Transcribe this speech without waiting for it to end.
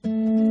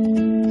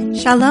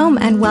Shalom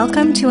and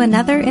welcome to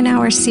another in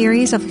our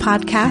series of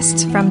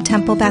podcasts from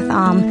Temple Beth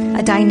Am,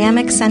 a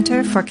dynamic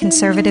center for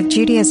conservative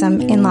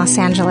Judaism in Los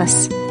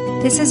Angeles.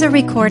 This is a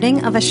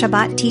recording of a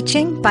Shabbat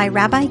teaching by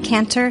Rabbi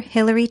Cantor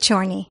Hillary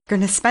Chorny. We're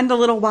going to spend a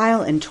little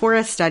while in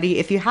Torah study.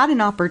 If you had an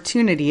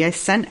opportunity, I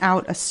sent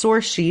out a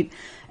source sheet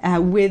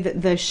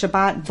with the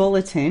Shabbat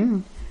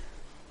bulletin,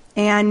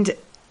 and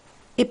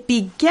it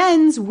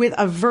begins with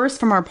a verse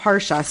from our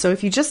Parsha. So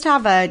if you just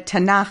have a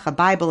Tanakh, a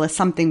Bible, or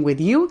something with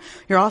you,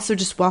 you're also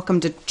just welcome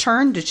to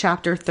turn to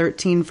chapter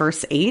 13,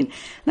 verse 8. And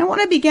I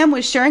want to begin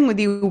with sharing with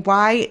you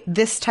why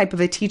this type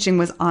of a teaching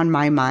was on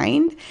my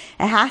mind.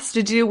 It has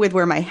to do with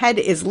where my head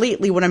is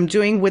lately, what I'm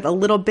doing with a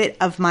little bit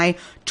of my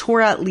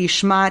Torah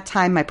Lishma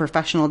time, my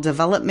professional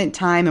development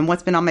time, and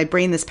what's been on my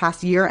brain this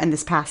past year and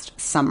this past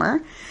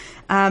summer.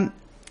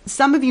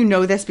 Some of you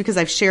know this because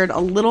I've shared a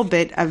little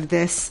bit of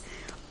this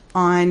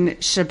on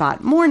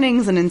Shabbat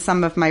mornings and in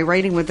some of my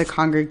writing with the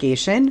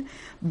congregation.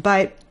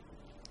 But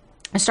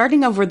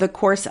starting over the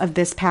course of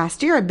this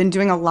past year, I've been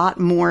doing a lot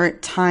more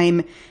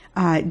time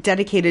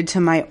dedicated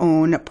to my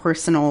own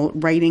personal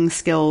writing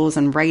skills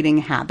and writing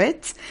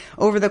habits.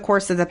 Over the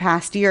course of the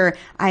past year,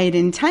 I had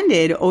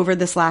intended over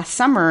this last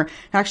summer to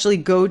actually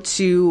go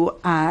to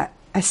a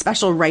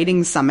special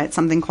writing summit,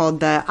 something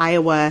called the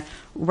Iowa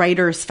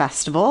Writers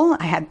Festival.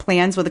 I had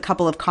plans with a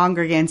couple of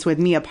congregants, with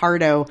Mia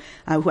Pardo,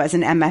 who has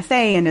an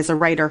MFA and is a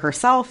writer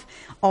herself.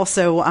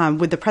 Also,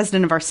 with the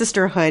president of our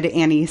sisterhood,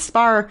 Annie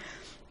Spar,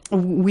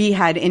 we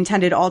had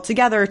intended all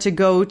together to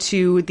go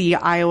to the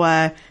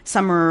Iowa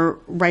Summer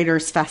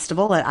Writers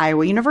Festival at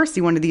Iowa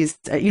University, one of these,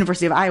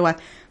 University of Iowa,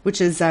 which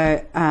is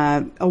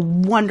a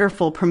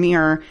wonderful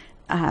premier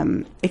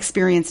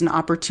experience and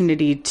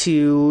opportunity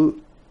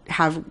to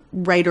have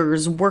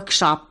writers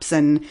workshops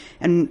and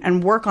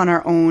work on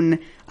our own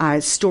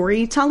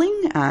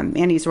storytelling.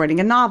 Annie's writing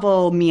a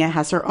novel. Mia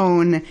has her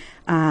own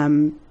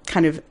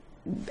kind of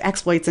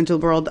exploits into the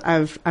world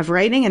of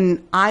writing.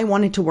 And I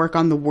wanted to work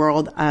on the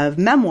world of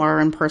memoir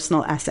and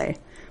personal essay,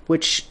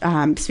 which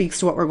speaks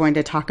to what we're going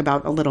to talk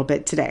about a little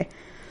bit today.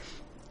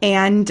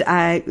 And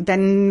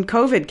then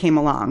COVID came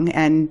along,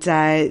 and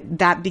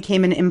that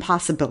became an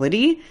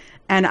impossibility.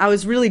 And I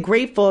was really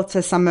grateful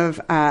to some of,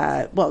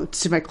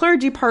 to my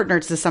clergy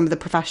partners, to some of the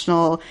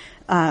professional,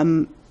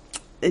 to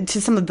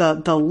some of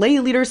the lay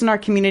leaders in our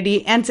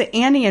community, and to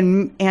Annie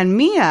and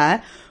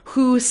Mia,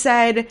 who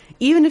said,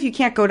 even if you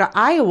can't go to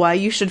Iowa,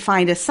 you should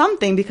find us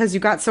something because you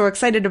got so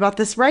excited about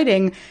this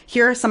writing.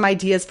 Here are some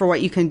ideas for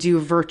what you can do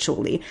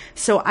virtually.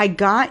 So I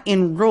got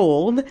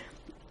enrolled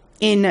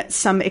in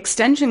some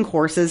extension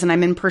courses, and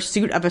I'm in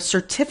pursuit of a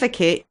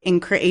certificate in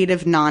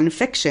creative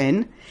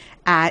nonfiction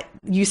at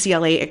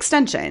UCLA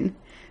Extension.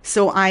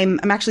 So I'm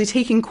actually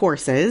taking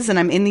courses, and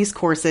I'm in these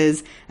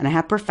courses, and I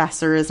have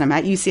professors. I'm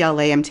at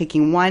UCLA. I'm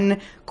taking one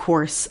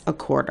course a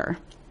quarter.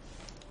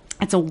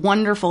 It's a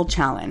wonderful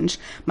challenge.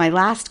 My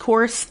last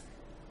course,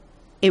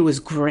 it was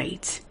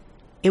great.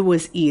 It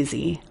was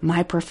easy.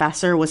 My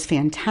professor was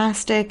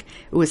fantastic.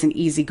 It was an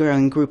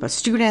easygoing group of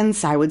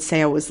students. I would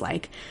say I was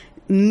like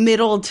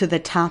middle to the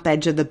top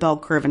edge of the bell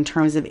curve in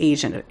terms of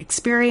age and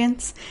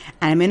experience.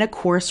 And I'm in a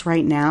course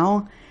right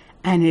now,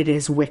 and it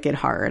is wicked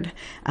hard.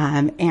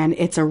 And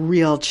it's a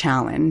real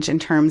challenge in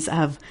terms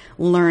of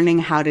learning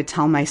how to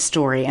tell my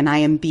story. And I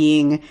am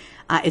being,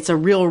 it's a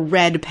real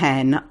red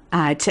pen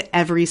to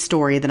every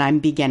story that I'm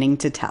beginning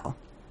to tell.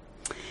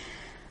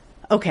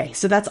 Okay,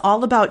 so that's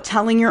all about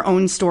telling your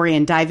own story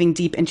and diving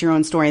deep into your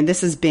own story. And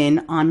this has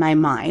been on my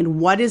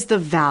mind. What is the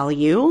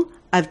value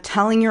of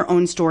telling your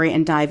own story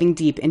and diving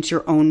deep into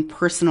your own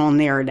personal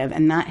narrative?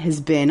 And that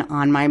has been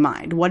on my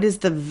mind. What is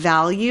the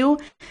value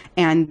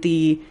and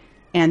the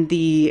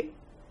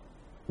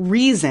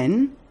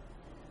reason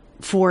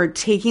for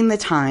taking the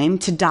time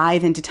to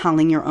dive into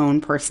telling your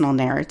own personal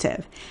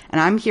narrative?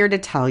 And I'm here to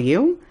tell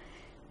you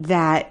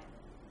that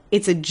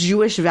it's a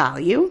Jewish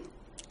value,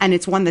 and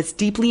it's one that's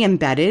deeply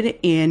embedded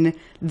in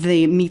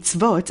the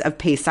mitzvot of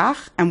Pesach,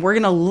 and we're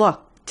going to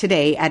look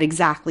today at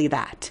exactly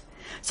that.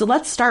 So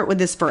let's start with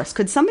this verse.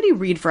 Could somebody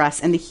read for us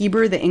in the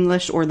Hebrew, the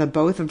English, or the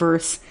both,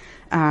 verse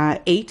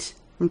 8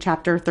 from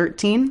chapter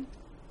 13?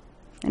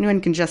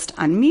 Anyone can just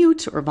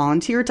unmute or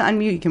volunteer to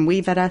unmute. You can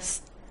wave at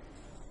us.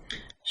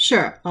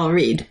 Sure, I'll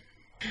read.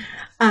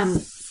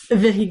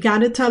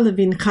 והגדת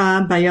לבנך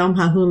ביום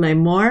ההוא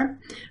לאמור,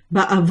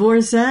 בעבור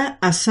זה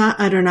עשה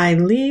אדוני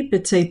לי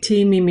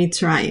בצאתי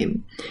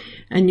ממצרים.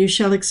 And you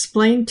shall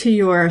explain to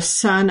your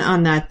son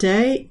on that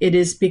day, it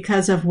is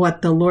because of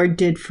what the Lord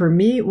did for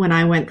me when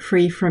I went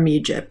free from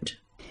Egypt.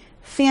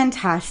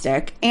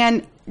 Fantastic.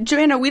 And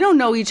Joanna, we don't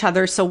know each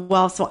other so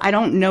well, so I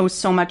don't know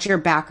so much your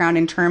background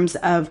in terms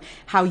of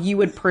how you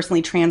would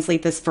personally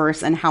translate this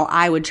verse and how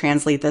I would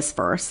translate this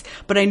verse.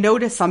 But I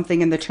noticed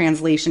something in the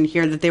translation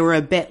here that they were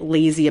a bit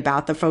lazy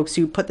about, the folks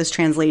who put this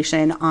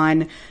translation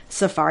on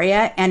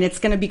Sefaria, and it's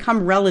going to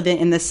become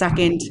relevant in the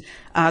second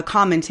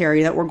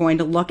commentary that we're going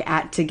to look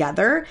at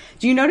together.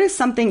 Do you notice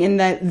something in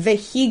the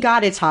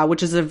higadita,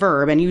 which is a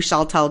verb, and you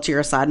shall tell to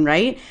your son,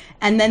 right?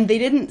 And then they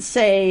didn't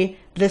say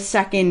the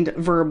second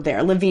verb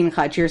there,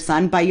 levincha, to your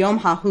son, bayom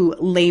hahu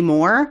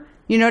lemor.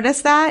 You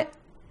notice that?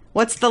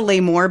 What's the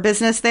lemor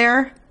business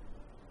there?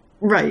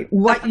 Right.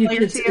 What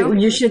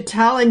you should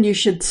tell and you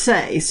should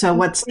say. So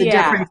what's the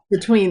difference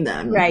between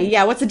them? Right.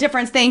 Yeah. What's the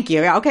difference? Thank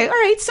you. Okay. All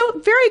right. So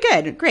very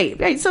good. Great.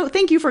 Right. So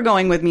thank you for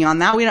going with me on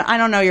that. I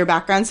don't know your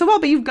background so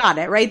well, but you've got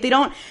it, right?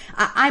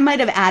 I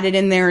might have added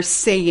in there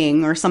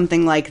saying or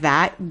something like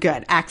that.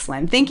 Good.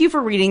 Excellent. Thank you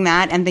for reading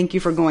that. And thank you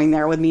for going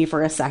there with me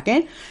for a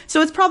second.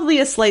 So it's probably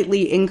a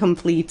slightly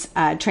incomplete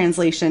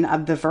translation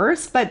of the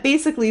verse, but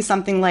basically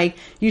something like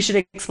you should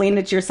explain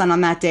it to your son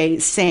on that day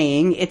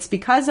saying it's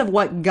because of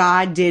what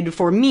God did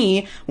for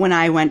me when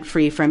I went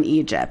free from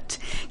Egypt.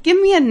 Give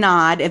me a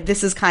nod if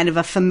this is kind of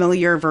a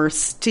familiar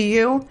verse to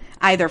you,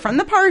 either from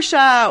the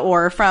Parsha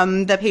or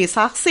from the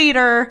Pesach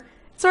Seder.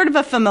 Sort of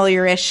a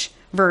familiar-ish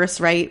verse,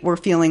 right? We're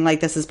feeling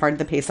like this is part of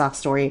the Pesach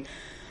story.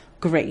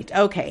 Great.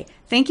 Okay.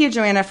 Thank you,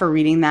 Joanna, for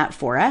reading that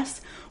for us.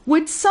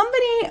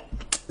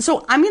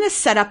 So I'm going to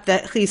set up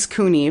the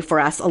Chizkuni for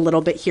us a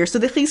little bit here. So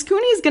the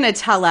Chizkuni is going to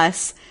tell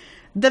us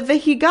the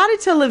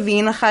V'higadat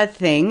Levincha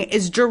thing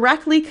is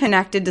directly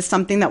connected to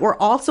something that we're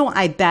also,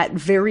 I bet,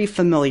 very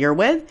familiar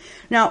with.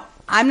 Now,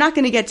 I'm not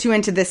going to get too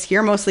into this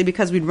here, mostly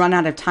because we'd run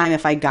out of time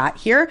if I got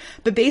here.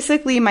 But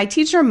basically, my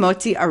teacher,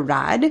 Motzi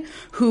Arad,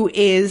 who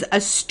is a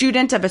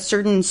student of a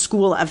certain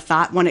school of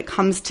thought when it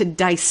comes to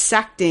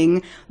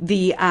dissecting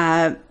the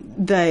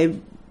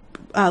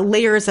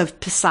layers of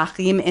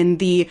Pesachim in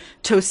the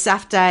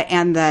Tosefta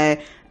and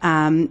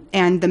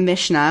the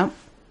Mishnah,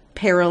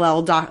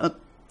 parallel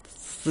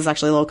this is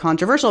actually a little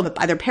controversial, but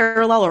either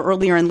parallel or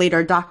earlier and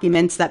later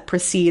documents that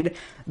precede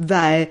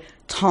the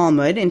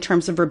Talmud in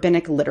terms of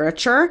rabbinic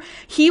literature,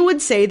 he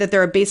would say that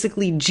there are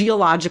basically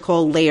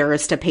geological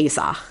layers to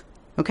Pesach.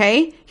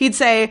 Okay? He'd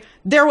say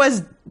there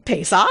was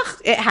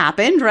Pesach. It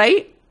happened,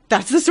 right?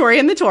 That's the story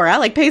in the Torah.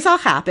 Like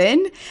Pesach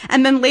happened.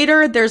 And then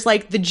later there's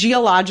like the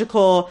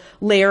geological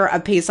layer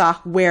of Pesach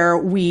where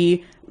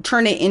we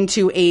turn it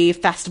into a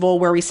festival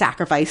where we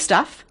sacrifice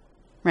stuff,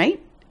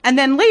 right? And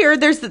then later,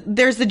 there's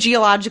the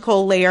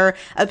geological layer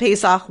of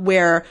Pesach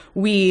where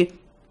we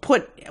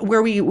put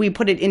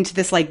it into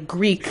this like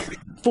Greek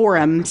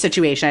forum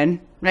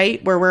situation,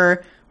 right? Where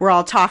we're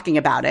all talking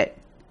about it.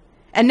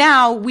 And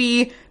now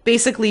we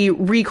basically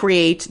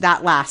recreate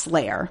that last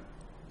layer.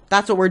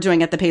 That's what we're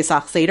doing at the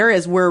Pesach Seder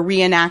is we're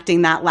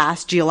reenacting that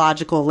last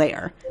geological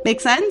layer.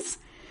 Make sense?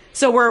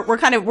 So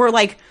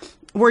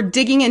we're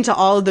digging into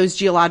all of those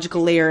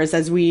geological layers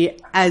as we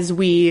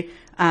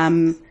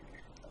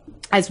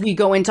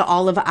go into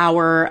all of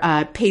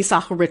our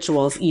Pesach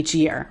rituals each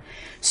year.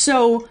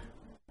 So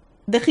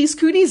the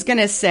Chizkuni is going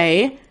to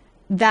say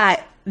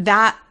that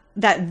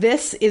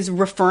this is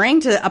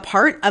referring to a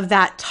part of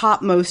that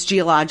topmost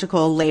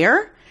geological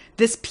layer,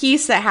 this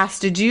piece that has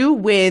to do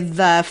with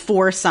the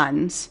four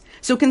sons.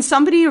 So can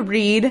somebody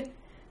read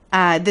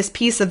this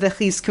piece of the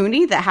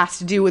Chizkuni that has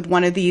to do with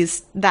one of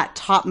these, that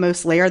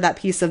topmost layer, that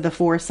piece of the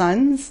four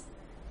sons?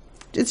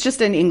 It's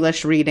just an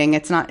English reading.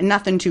 It's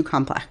nothing too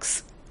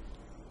complex.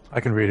 I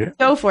can read it.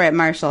 Go for it,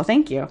 Marshall.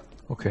 Thank you.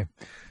 Okay.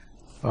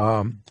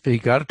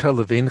 V'higadat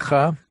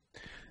levincha,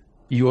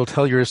 you will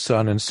tell your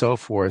son, and so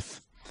forth.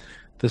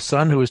 The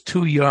son who is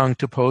too young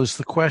to pose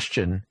the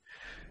question,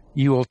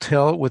 you will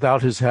tell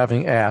without his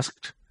having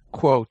asked,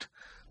 quote,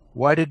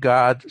 why did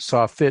God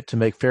saw fit to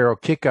make Pharaoh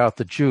kick out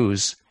the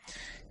Jews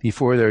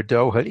before their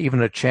dough had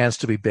even a chance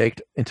to be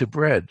baked into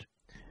bread?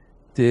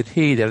 Did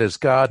he, that is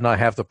God, not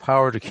have the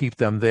power to keep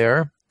them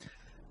there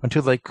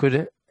until they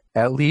could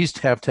at least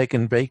have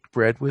taken baked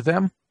bread with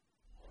them?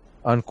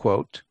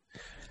 Unquote.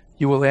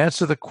 You will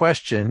answer the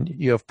question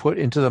you have put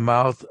into the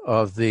mouth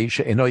of the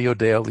she'eno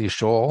yodea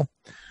lishol,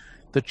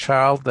 the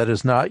child that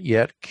is not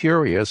yet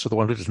curious, or the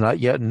one who does not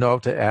yet know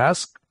to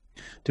ask,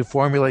 to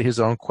formulate his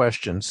own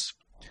questions.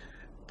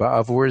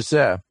 Ba'avur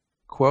zeh,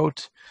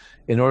 quote,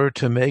 in order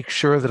to make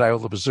sure that I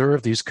will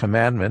observe these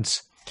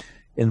commandments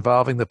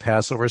involving the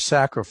Passover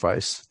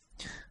sacrifice,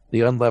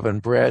 the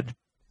unleavened bread,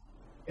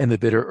 and the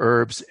bitter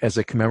herbs as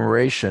a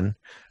commemoration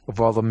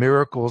of all the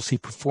miracles he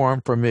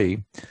performed for me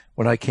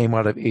when I came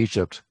out of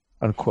Egypt,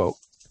 unquote.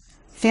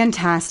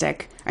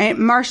 Fantastic. All right,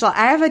 Marshall,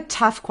 I have a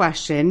tough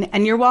question,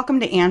 and you're welcome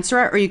to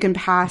answer it, or you can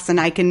pass, and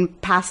I can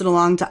pass it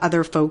along to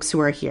other folks who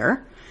are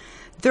here.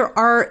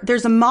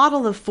 There's a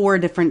model of 4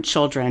 different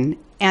children,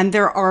 and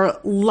there are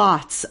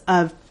lots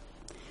of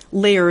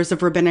layers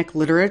of rabbinic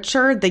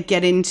literature that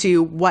get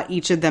into what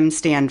each of them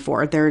stand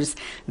for. There's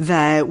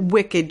the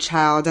wicked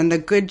child and the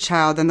good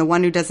child and the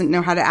one who doesn't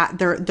know how to act.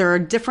 There are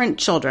different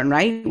children,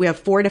 right? We have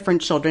 4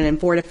 different children and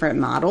 4 different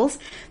models.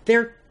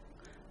 The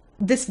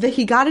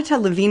V'higadat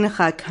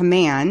levincha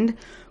command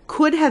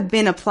could have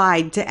been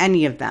applied to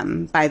any of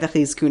them by the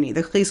Chizkuni.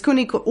 The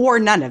Chizkuni, or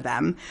none of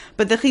them,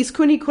 but the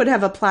Chizkuni could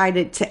have applied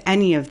it to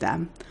any of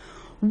them.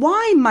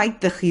 Why might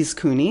the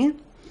Chizkuni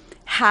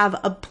have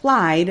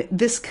applied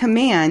this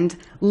command,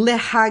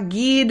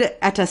 lehagid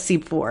et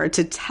hasipur,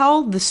 to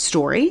tell the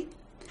story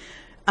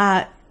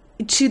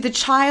to the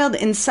child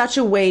in such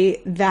a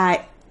way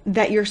that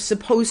you're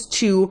supposed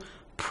to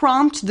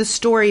prompt the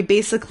story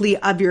basically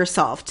of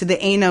yourself to the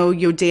Eino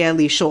Yodea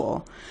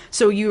Lishol.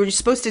 So you're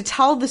supposed to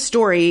tell the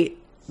story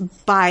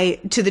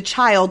to the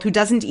child who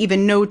doesn't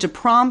even know to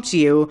prompt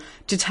you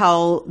to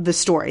tell the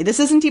story.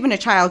 This isn't even a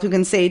child who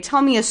can say,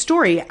 tell me a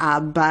story,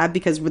 Abba,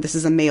 because this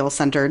is a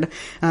male-centered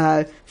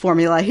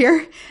formula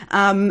here.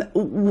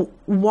 Why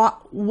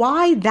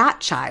that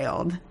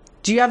child?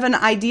 Do you have an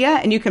idea?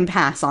 And you can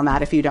pass on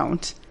that if you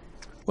don't.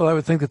 Well, I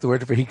would think that the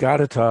word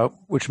vehigatata,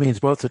 which means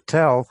both to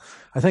tell,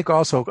 I think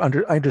also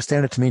I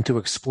understand it to mean to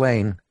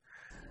explain.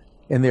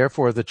 And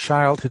therefore the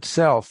child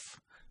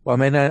itself, while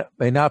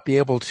may not be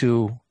able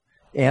to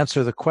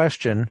answer the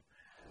question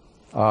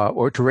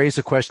or to raise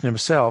the question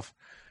himself,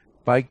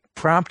 by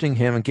prompting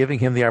him and giving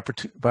him the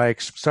opportunity, by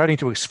starting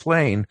to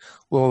explain,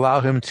 will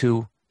allow him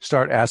to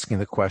start asking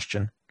the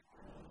question,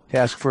 to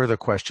ask further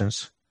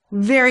questions.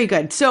 Very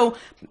good. So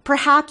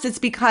perhaps it's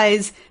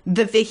because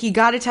the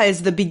Vehigatata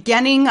is the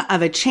beginning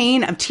of a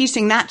chain of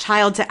teaching that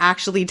child to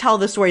actually tell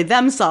the story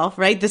themselves,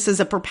 right? This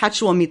is a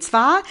perpetual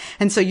mitzvah.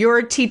 And so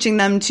you're teaching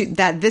them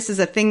that this is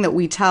a thing that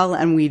we tell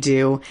and we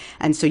do.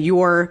 And so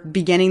you're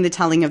beginning the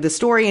telling of the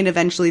story. And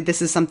eventually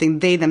this is something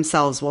they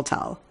themselves will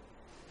tell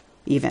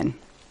even,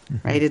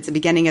 right? It's the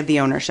beginning of the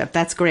ownership.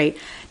 That's great.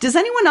 Does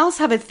anyone else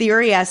have a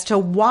theory as to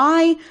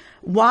why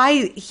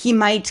he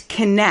might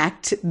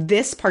connect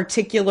this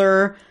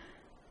particular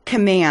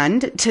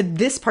command to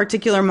this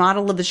particular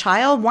model of the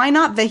child? Why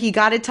not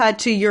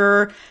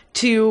vehigatata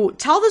to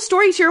tell the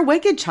story to your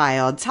wicked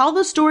child, tell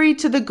the story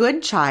to the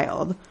good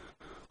child?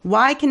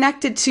 Why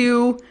connect it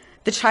to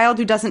the child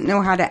who doesn't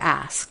know how to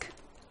ask?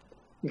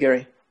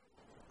 Gary?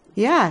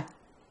 Yeah.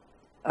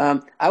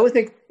 I would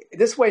think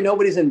this way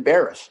nobody's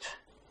embarrassed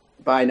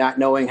by not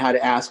knowing how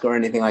to ask or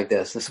anything like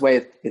this. This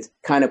way it's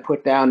kind of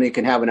put down and you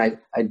can have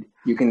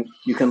you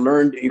can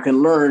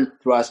learn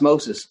through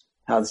osmosis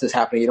how this is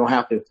happening. You don't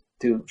have to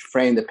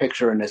frame the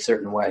picture in a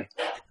certain way.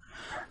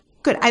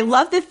 Good. I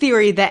love the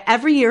theory that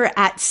every year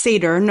at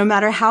Seder, no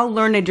matter how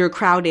learned your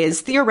crowd is,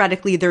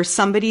 theoretically, there's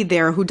somebody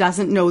there who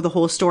doesn't know the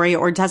whole story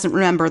or doesn't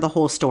remember the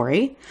whole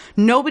story.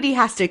 Nobody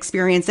has to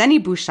experience any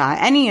busha,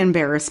 any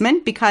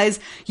embarrassment, because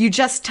you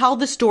just tell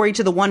the story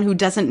to the one who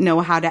doesn't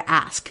know how to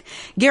ask.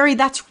 Gary,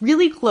 that's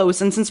really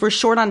close. And since we're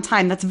short on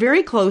time, that's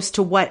very close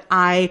to what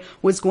I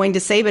was going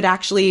to say, but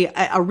actually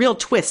a real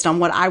twist on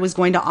what I was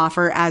going to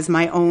offer as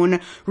my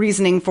own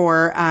reasoning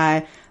for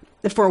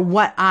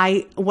what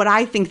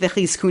I think the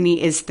Chizkuni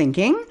is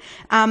thinking.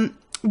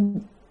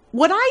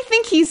 What I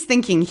think he's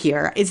thinking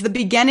here is the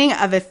beginning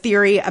of a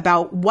theory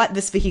about what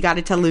this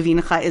Vehigatata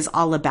Levincha is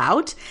all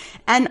about.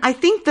 And I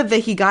think the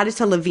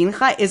Vehigatata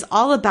Levincha is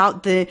all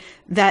about the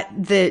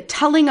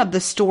telling of the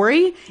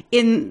story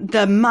in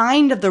the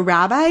mind of the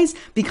rabbis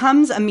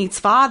becomes a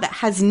mitzvah that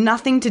has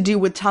nothing to do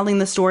with telling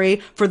the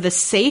story for the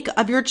sake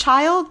of your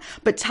child,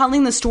 but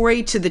telling the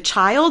story to the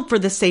child for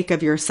the sake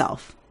of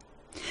yourself.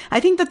 I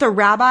think that the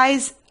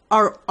rabbis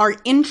are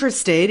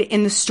interested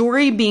in the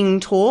story being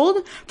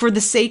told for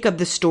the sake of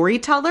the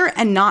storyteller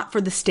and not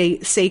for the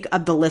sake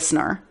of the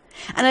listener.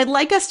 And I'd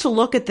like us to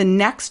look at the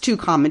next two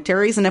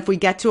commentaries, and if we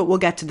get to it, we'll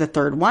get to the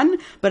third one.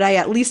 But I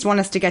at least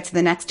want us to get to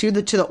the next two,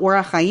 to the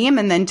Orach Chaim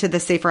and then to the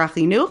Sefer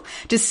HaChinuch,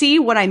 to see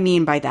what I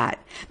mean by that.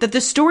 That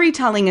the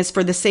storytelling is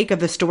for the sake of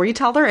the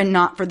storyteller and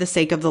not for the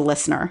sake of the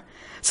listener.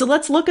 So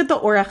let's look at the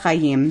Orach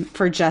Chaim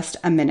for just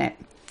a minute.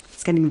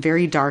 It's getting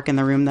very dark in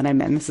the room that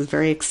I'm in. This is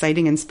very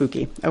exciting and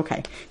spooky.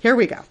 Okay, here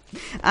we go.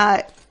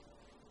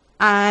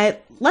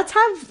 Let's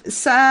have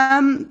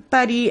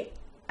somebody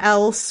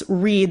else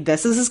read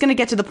this. This is going to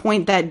get to the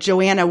point that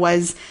Joanna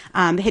was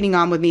hitting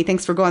on with me.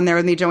 Thanks for going there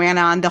with me, Joanna,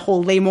 on the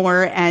whole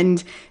lemor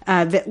and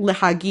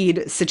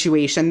lehagid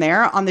situation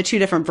there on the two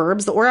different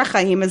verbs. The Orach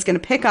Chaim is going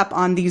to pick up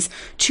on these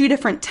two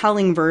different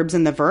telling verbs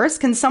in the verse.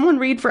 Can someone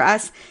read for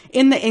us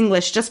in the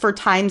English, just for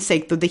time's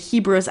sake, though the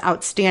Hebrew is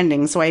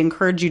outstanding, so I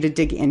encourage you to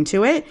dig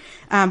into it.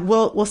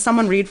 Will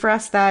someone read for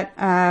us that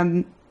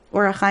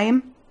Orach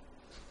Chaim?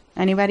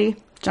 Anybody?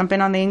 Jump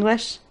in on the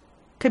English?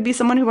 Could be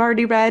someone who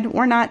already read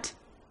or not.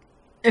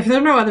 If there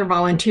are no other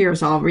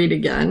volunteers, I'll read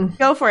again.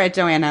 Go for it,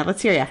 Joanna.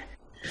 Let's hear you.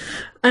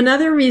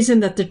 Another reason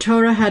that the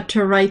Torah had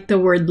to write the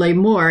word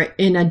lemor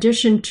in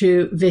addition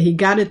to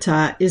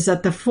vehigatata is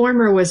that the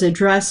former was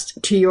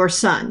addressed to your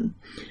son.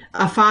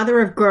 A father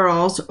of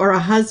girls or a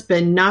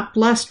husband not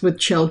blessed with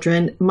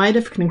children might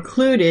have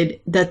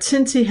concluded that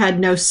since he had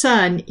no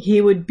son,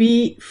 he would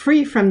be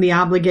free from the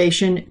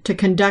obligation to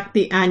conduct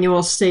the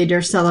annual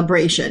Seder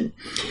celebration.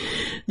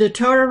 The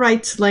Torah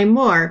writes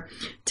lemor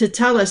to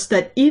tell us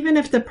that even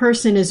if the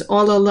person is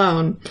all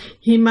alone,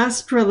 he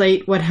must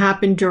relate what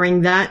happened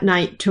during that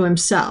night to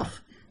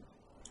himself.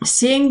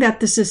 Seeing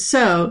that this is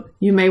so,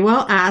 you may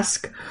well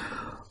ask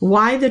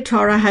why the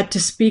Torah had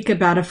to speak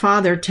about a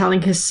father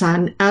telling his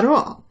son at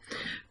all.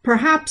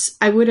 Perhaps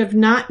I would have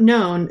not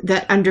known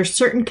that under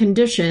certain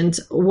conditions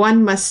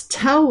one must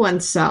tell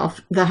oneself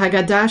the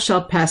Haggadah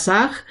Shel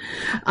Pesach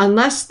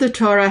unless the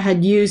Torah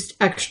had used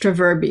extra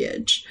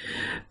verbiage.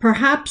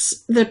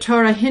 Perhaps the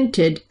Torah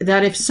hinted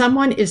that if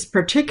someone is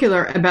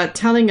particular about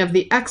telling of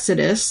the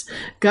Exodus,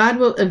 God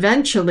will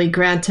eventually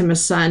grant him a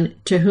son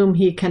to whom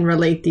he can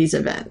relate these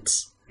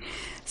events.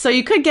 So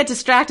you could get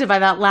distracted by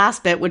that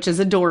last bit, which is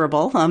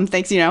adorable.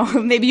 Thanks,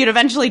 maybe you'd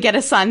eventually get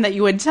a son that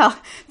you would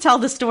tell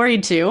the story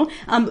to.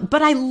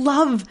 But I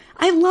love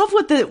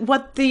what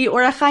the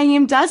Or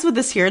HaChaim does with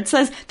this here. It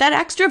says that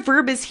extra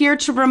verb is here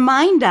to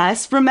remind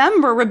us.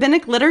 Remember,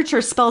 rabbinic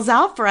literature spells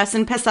out for us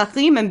in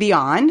Pesachim and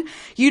beyond.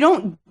 You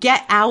don't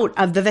get out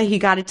of the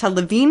V'higadah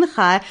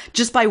Levincha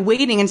just by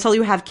waiting until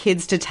you have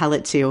kids to tell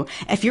it to.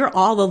 If you're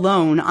all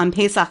alone on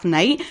Pesach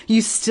night,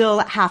 you still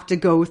have to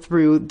go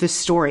through the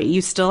story.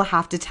 You still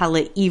have to tell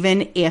it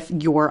even if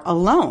you're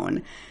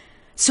alone.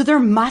 So there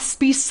must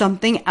be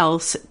something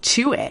else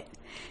to it.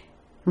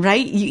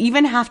 Right? You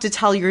even have to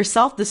tell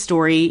yourself the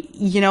story,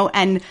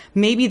 and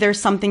maybe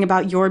there's something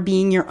about your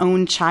being your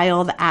own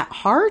child at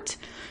heart,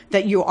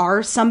 that you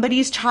are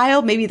somebody's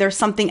child. Maybe there's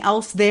something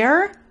else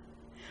there.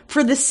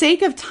 For the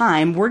sake of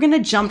time, we're going to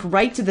jump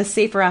right to the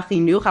Sefer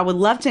HaChinuch. I would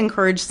love to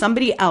encourage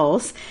somebody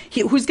else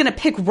who's going to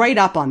pick right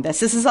up on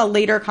this. This is a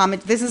later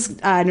comment. This is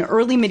an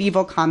early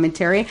medieval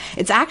commentary.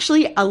 It's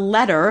actually a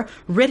letter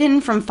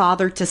written from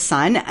father to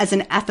son as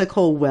an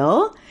ethical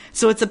will.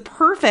 So it's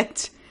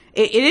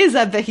it is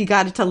a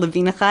V'higadah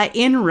Levincha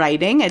in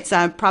writing. It's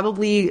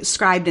probably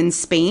scribed in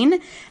Spain.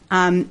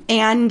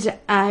 And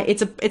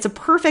it's a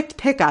perfect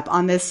pickup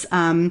on this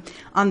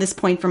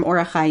point from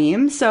Or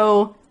HaChaim.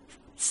 So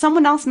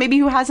someone else maybe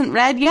who hasn't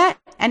read yet?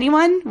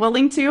 Anyone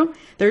willing to?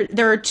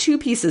 There are two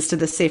pieces to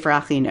the Sefer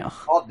HaChinuch.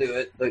 I'll do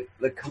it.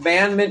 The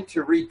commandment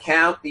to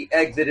recount the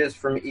exodus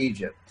from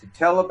Egypt, to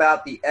tell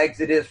about the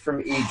exodus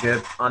from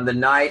Egypt on the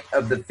night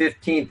of the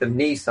 15th of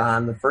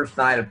Nisan, the first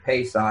night of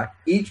Pesach,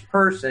 each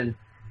person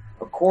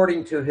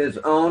according to his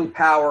own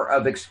power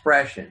of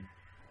expression,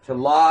 to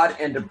laud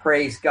and to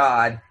praise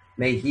God,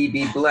 may he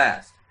be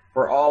blessed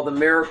for all the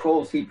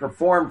miracles he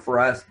performed for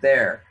us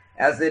there,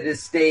 as it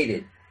is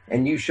stated,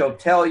 and you shall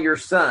tell your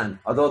son.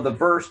 Although the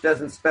verse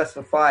doesn't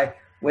specify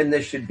when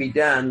this should be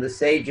done, the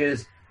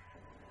sages,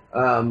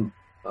 I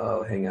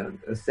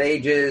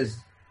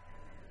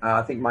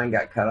think mine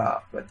got cut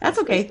off. But that's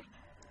okay.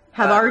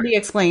 Have already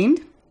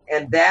explained.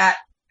 And that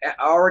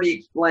already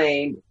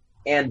explained,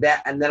 and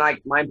then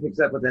mine picks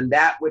up with, and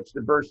that which the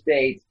verse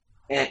states,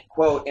 and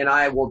quote, and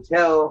I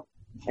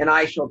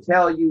shall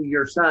tell you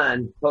your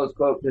son, close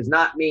quote, does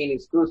not mean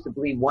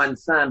exclusively one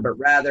son, but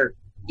rather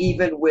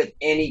even with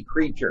any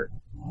creature.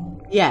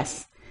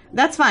 Yes,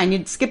 that's fine.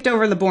 You skipped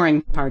over the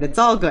boring part. It's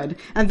all good.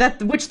 And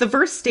that which the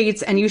verse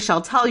states, and you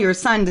shall tell your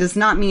son, does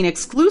not mean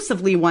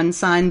exclusively one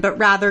son, but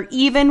rather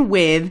even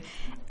with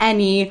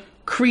any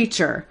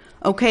creature.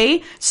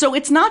 Okay? So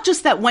it's not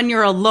just that when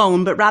you're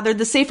alone, but rather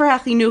the Sefer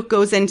HaChinuch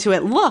goes into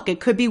it. Look, it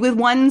could be with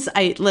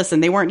listen,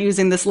 they weren't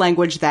using this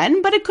language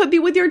then, but it could be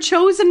with your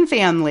chosen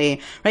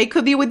family, right? It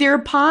could be with your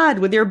pod,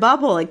 with your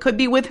bubble. It could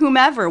be with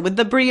whomever, with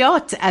the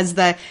briot, as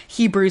the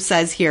Hebrew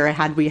says here,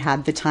 had we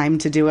had the time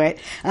to do it.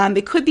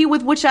 It could be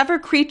with whichever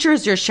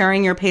creatures you're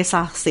sharing your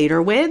Pesach Seder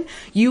with.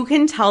 You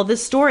can tell the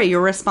story.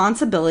 Your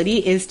responsibility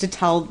is to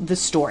tell the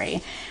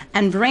story.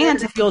 And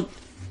Brant,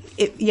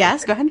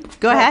 yes, go ahead.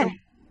 Go ahead.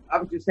 I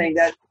was just saying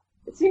that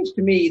it seems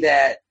to me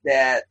that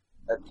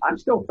I'm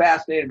still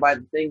fascinated by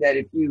the thing that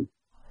if you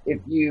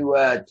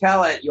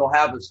tell it, you'll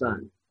have a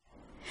son.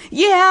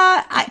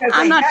 Yeah,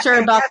 I'm not sure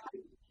about.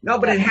 No,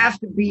 but it has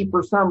to be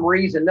for some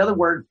reason. In other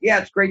words, yeah,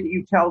 it's great that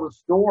you tell the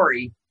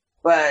story,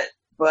 but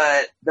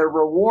the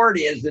reward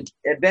is that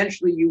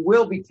eventually you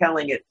will be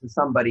telling it to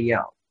somebody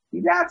else.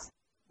 See,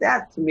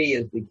 that to me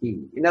is the key.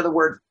 In other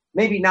words,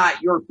 maybe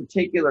not your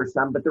particular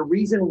son, but the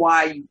reason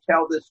why you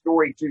tell this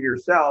story to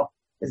yourself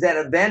is that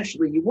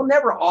eventually you will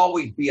never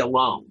always be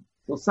alone.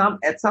 So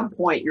at some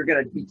point you're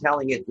going to be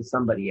telling it to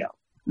somebody else.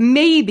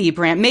 Maybe,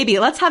 Brant, maybe.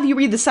 Let's have you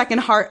read the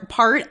second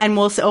part and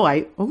we'll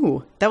say,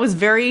 that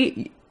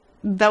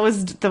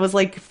was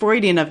like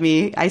Freudian of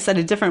me. I said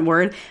a different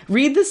word.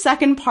 Read the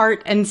second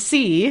part and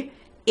see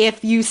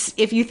if you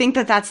think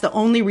that that's the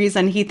only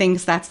reason he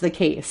thinks that's the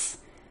case.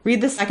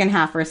 Read the second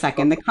half for a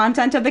second. The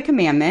content of the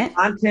commandment.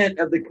 Content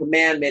of the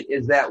commandment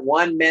is that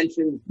one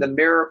mentions the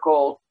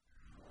miracle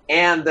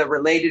and the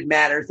related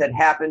matters that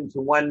happened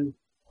to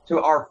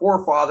our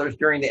forefathers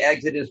during the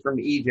exodus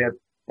from Egypt,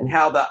 and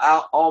how the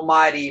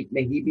Almighty,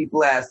 may he be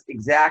blessed,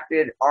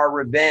 exacted our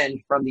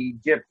revenge from the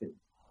Egyptians.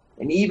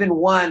 And even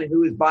one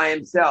who is by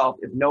himself,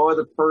 if no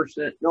other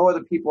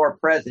people are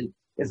present,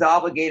 is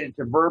obligated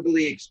to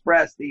verbally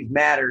express these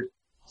matters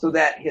so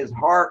that his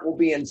heart will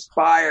be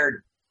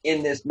inspired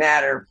in this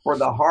matter, for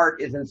the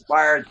heart is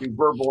inspired through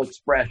verbal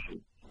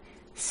expression.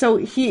 So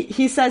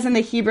he says in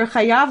the Hebrew,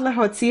 Chayav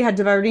lehotzi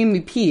hadvarim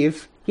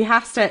mipiv, He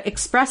has to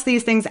express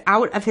these things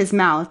out of his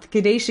mouth.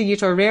 Kedei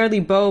sheyitorer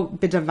libo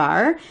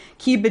b'davar,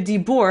 ki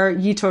b'dibur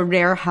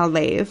yitorer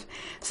halev.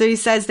 So he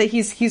says that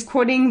he's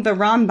quoting the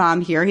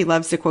Rambam here. He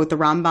loves to quote the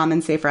Rambam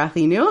in Sefer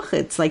HaChinuch.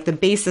 It's like the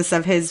basis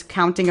of his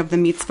counting of the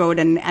mitzvot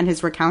and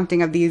his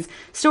recounting of these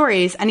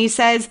stories. And he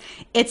says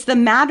it's the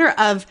matter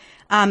of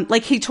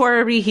like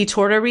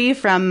hitorari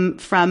from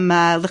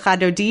Lecha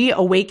Dodi,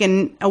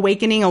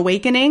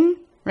 awakening,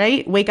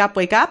 right? Wake up.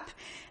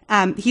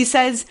 He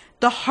says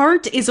the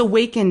heart is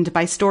awakened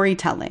by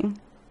storytelling.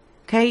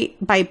 Okay,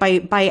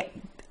 by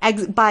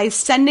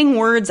sending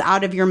words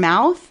out of your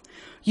mouth,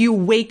 you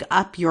wake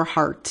up your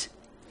heart.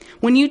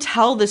 When you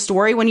tell the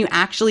story, when you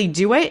actually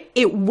do it,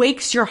 it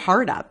wakes your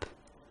heart up.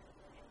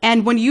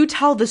 And when you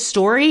tell the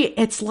story,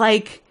 it's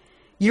like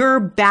you're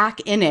back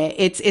in it.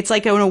 It's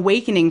like an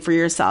awakening for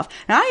yourself.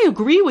 And I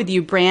agree with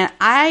you, Brant.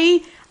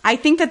 I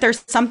think that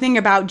there's something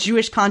about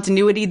Jewish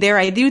continuity there.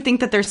 I do think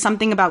that there's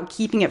something about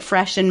keeping it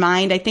fresh in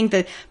mind. I think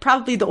that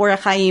probably the Orach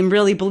Chaim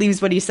really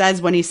believes what he says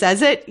when he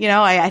says it. You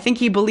know, I think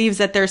he believes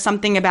that there's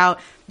something about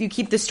you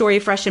keep the story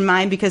fresh in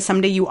mind because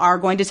someday you are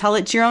going to tell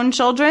it to your own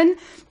children.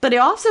 But I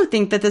also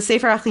think that the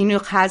Sefer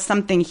HaChinuch has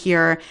something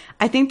here.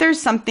 I think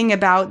there's something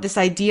about this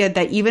idea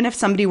that even if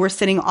somebody were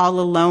sitting all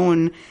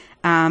alone,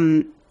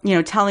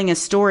 telling a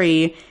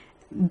story,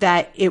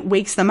 that it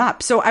wakes them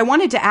up. So I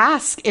wanted to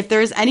ask if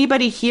there's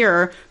anybody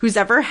here who's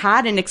ever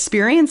had an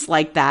experience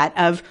like that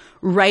of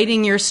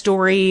writing your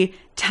story,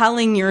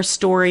 telling your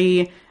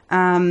story,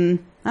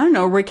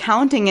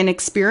 recounting an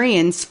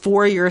experience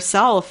for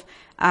yourself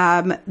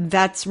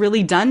that's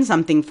really done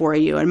something for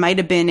you. It might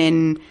have been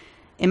in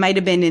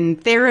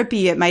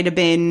therapy. It might have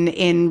been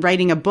in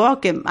writing a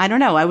book. I don't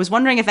know. I was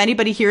wondering if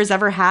anybody here has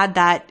ever had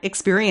that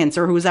experience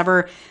or who's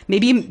ever,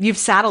 maybe you've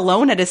sat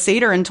alone at a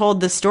Seder and told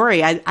the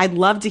story. I'd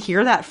love to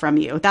hear that from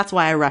you. That's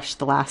why I rushed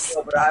the last.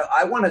 But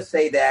I want to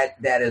say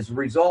that as a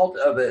result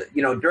of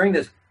during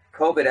this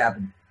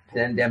COVID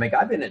pandemic,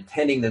 I've been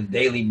attending the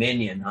Daily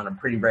Minyan on a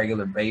pretty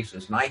regular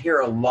basis. And I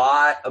hear a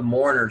lot of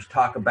mourners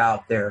talk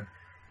about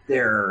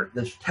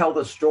tell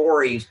the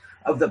stories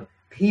of the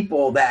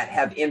people that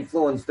have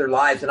influenced their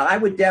lives. And I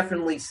would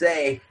definitely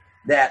say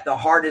that the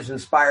heart is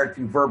inspired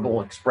through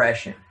verbal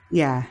expression.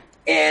 Yeah.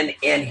 And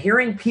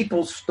hearing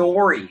people's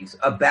stories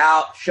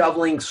about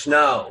shoveling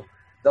snow,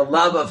 the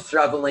love of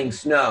shoveling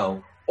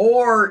snow,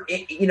 or,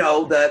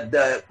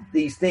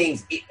 these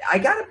things, I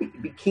got to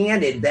be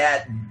candid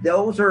that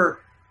those are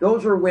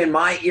when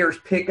my ears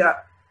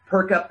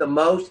perk up the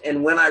most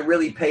and when I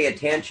really pay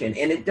attention.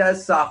 And it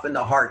does soften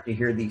the heart to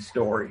hear these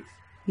stories.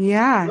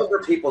 Yeah. Those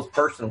are people's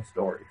personal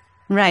stories.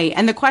 Right.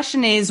 And the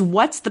question is,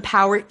 what's the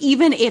power,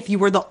 even if you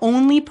were the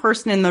only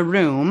person in the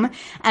room?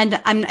 And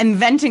I'm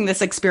inventing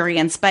this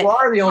experience, but... You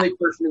are the only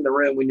person in the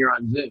room when you're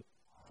on Zoom.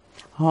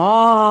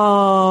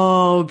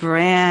 Oh,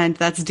 Brant,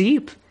 that's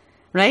deep,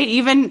 right?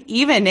 Even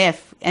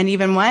if, and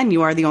even when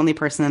you are the only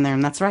person in the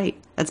room. That's right.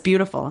 That's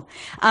beautiful.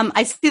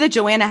 I see that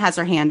Joanna has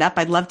her hand up.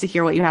 I'd love to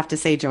hear what you have to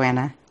say,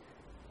 Joanna.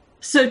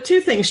 So 2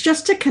 things,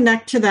 just to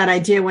connect to that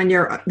idea when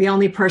you're the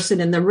only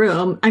person in the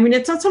room. I mean,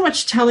 it's not so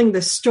much telling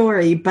the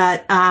story,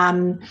 but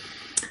I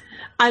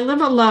live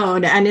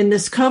alone. And in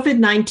this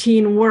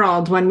COVID-19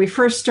 world, when we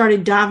first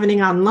started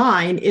davening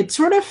online, it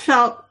sort of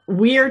felt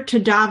weird to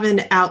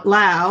daven out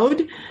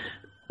loud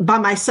by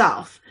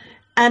myself.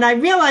 And I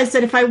realized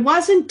that if I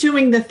wasn't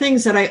doing the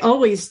things that I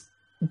always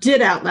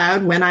did out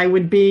loud when I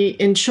would be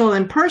in shul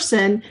in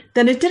person,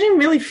 then it didn't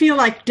really feel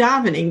like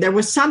davening. There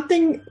was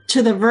something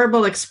to the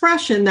verbal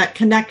expression that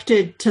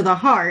connected to the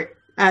heart,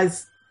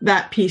 as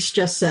that piece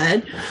just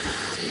said.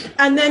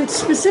 And then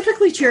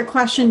specifically to your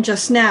question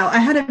just now, I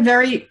had a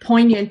very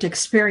poignant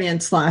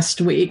experience last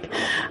week.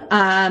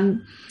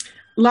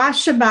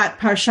 Last Shabbat,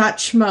 Parshat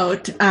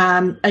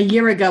Shmot, a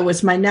year ago,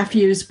 was my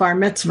nephew's bar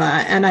mitzvah,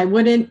 and I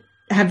wouldn't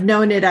have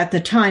known it at the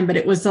time, but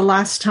it was the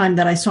last time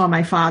that I saw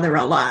my father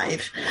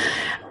alive.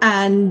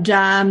 And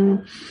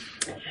then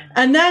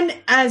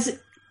as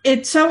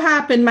it so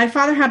happened, my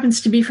father happens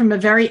to be from a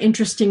very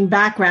interesting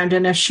background,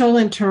 and a shul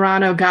in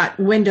Toronto got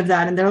wind of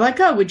that. And they're like,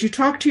 oh, would you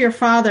talk to your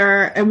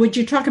father? And would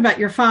you talk about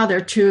your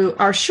father to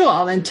our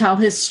shul and tell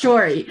his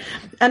story?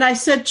 And I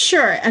said,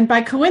 sure. And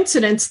by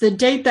coincidence, the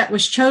date that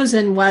was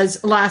chosen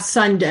was last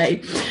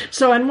Sunday.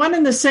 So on one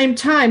and the same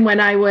time,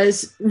 when I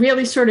was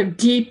really sort of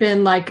deep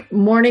in like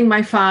mourning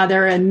my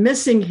father and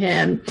missing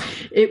him,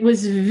 it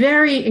was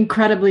very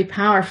incredibly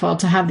powerful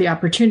to have the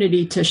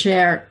opportunity to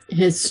share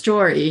his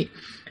story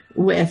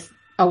with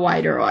a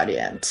wider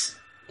audience.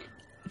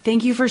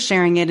 Thank you for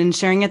sharing it and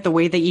sharing it the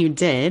way that you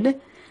did.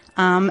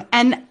 And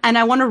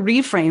I want to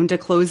reframe to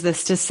close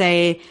this to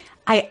say,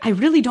 I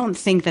really don't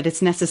think that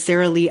it's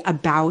necessarily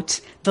about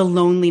the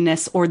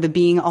loneliness or the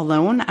being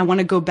alone. I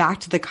want to go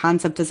back to the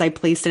concept as I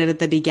placed it at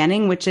the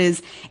beginning, which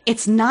is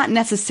it's not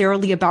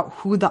necessarily about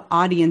who the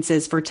audience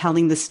is for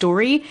telling the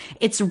story.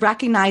 It's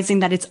recognizing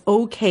that it's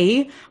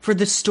okay for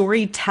the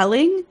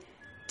storytelling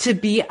to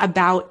be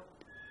about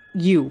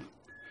you.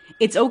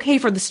 It's okay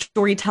for the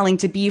storytelling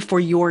to be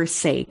for your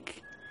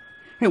sake.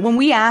 When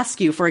we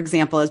ask you, for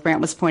example, as Brant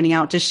was pointing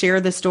out, to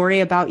share the story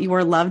about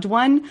your loved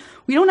one,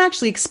 we don't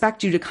actually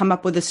expect you to come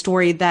up with a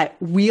story that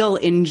we'll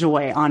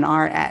enjoy on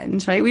our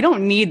end, right? We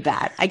don't need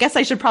that. I guess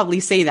I should probably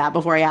say that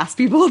before I ask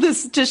people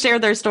to share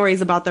their stories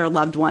about their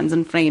loved ones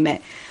and frame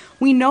it.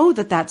 We know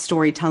that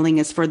storytelling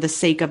is for the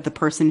sake of the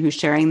person who's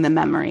sharing the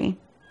memory.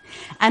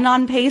 And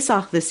on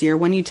Pesach this year,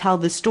 when you tell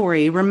the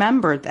story,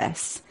 remember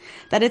this,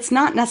 that it's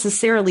not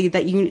necessarily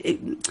that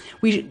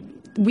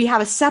we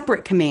have a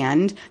separate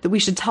command that we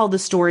should tell the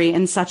story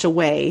in such a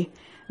way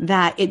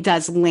that it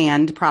does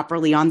land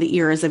properly on the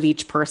ears of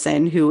each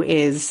person who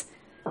is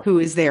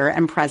there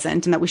and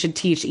present, and that we should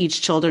teach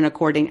each child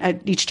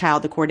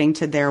according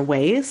to their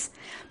ways.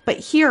 But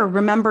here,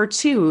 remember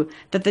too,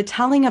 that the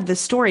telling of the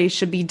story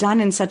should be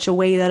done in such a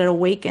way that it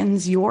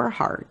awakens your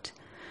heart.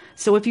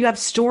 So if you have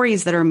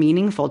stories that are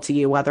meaningful to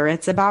you, whether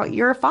it's about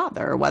your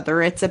father,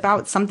 whether it's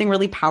about something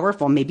really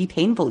powerful, maybe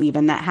painful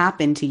even, that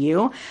happened to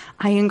you,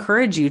 I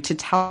encourage you to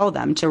tell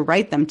them, to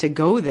write them, to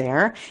go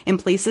there in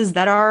places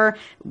that are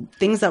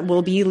things that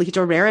will be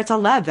litereret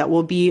alev, that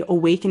will be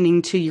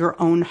awakening to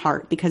your own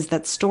heart, because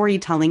that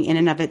storytelling in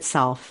and of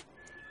itself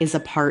is a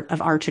part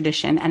of our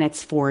tradition and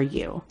it's for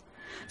you.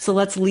 So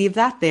let's leave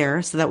that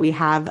there so that we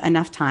have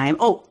enough time.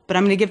 Oh, but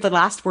I'm going to give the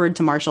last word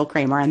to Marshall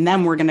Kramer, and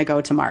then we're going to go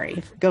to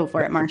Mari. Go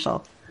for it,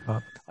 Marshall. I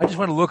just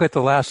want to look at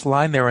the last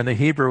line there in the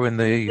Hebrew in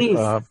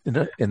the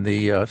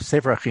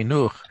Sefer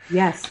HaChinuch.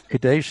 Yes.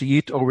 Kadesh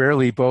yit orer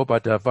libo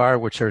badavar,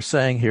 which they're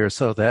saying here,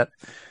 so that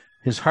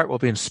his heart will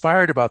be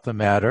inspired about the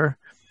matter.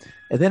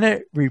 And then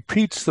it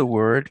repeats the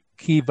word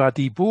ki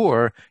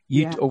vadibur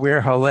yit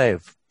orer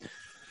halev.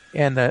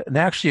 And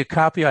actually a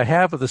copy I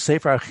have of the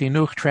Sefer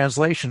HaChinuch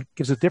translation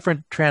gives a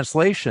different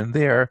translation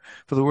there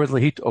for the word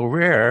lahit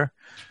orer,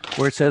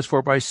 where it says,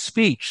 for by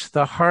speech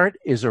the heart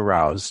is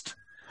aroused.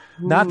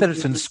 Not that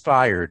it's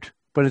inspired,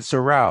 but it's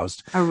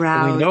aroused.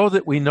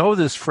 And we know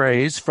this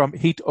phrase from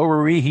hit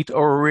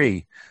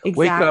oreri.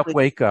 Exactly.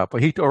 Wake up. A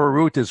hit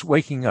orerut is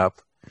waking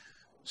up.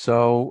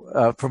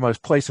 So from a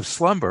place of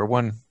slumber,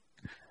 when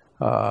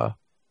the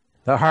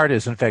heart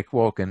is in fact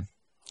woken.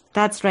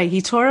 That's right.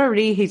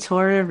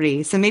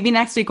 Hitorari. So maybe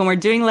next week when we're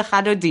doing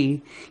Lecha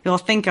Dodi, you'll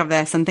think of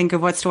this and think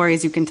of what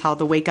stories you can tell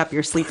to wake up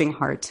your sleeping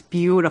heart.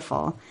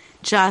 Beautiful.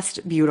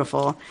 Just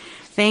beautiful.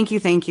 Thank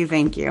you.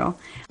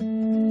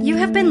 You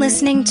have been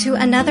listening to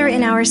another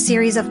in our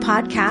series of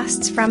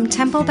podcasts from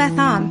Temple Beth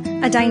Am,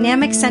 a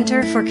dynamic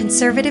center for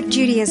conservative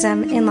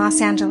Judaism in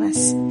Los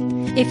Angeles.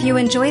 If you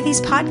enjoy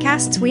these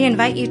podcasts, we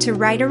invite you to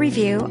write a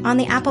review on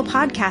the Apple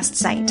Podcast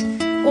site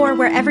or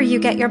wherever you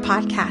get your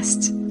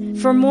podcasts.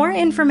 For more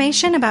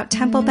information about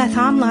Temple Beth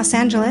Am Los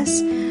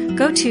Angeles,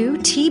 go to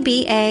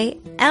tbala.org.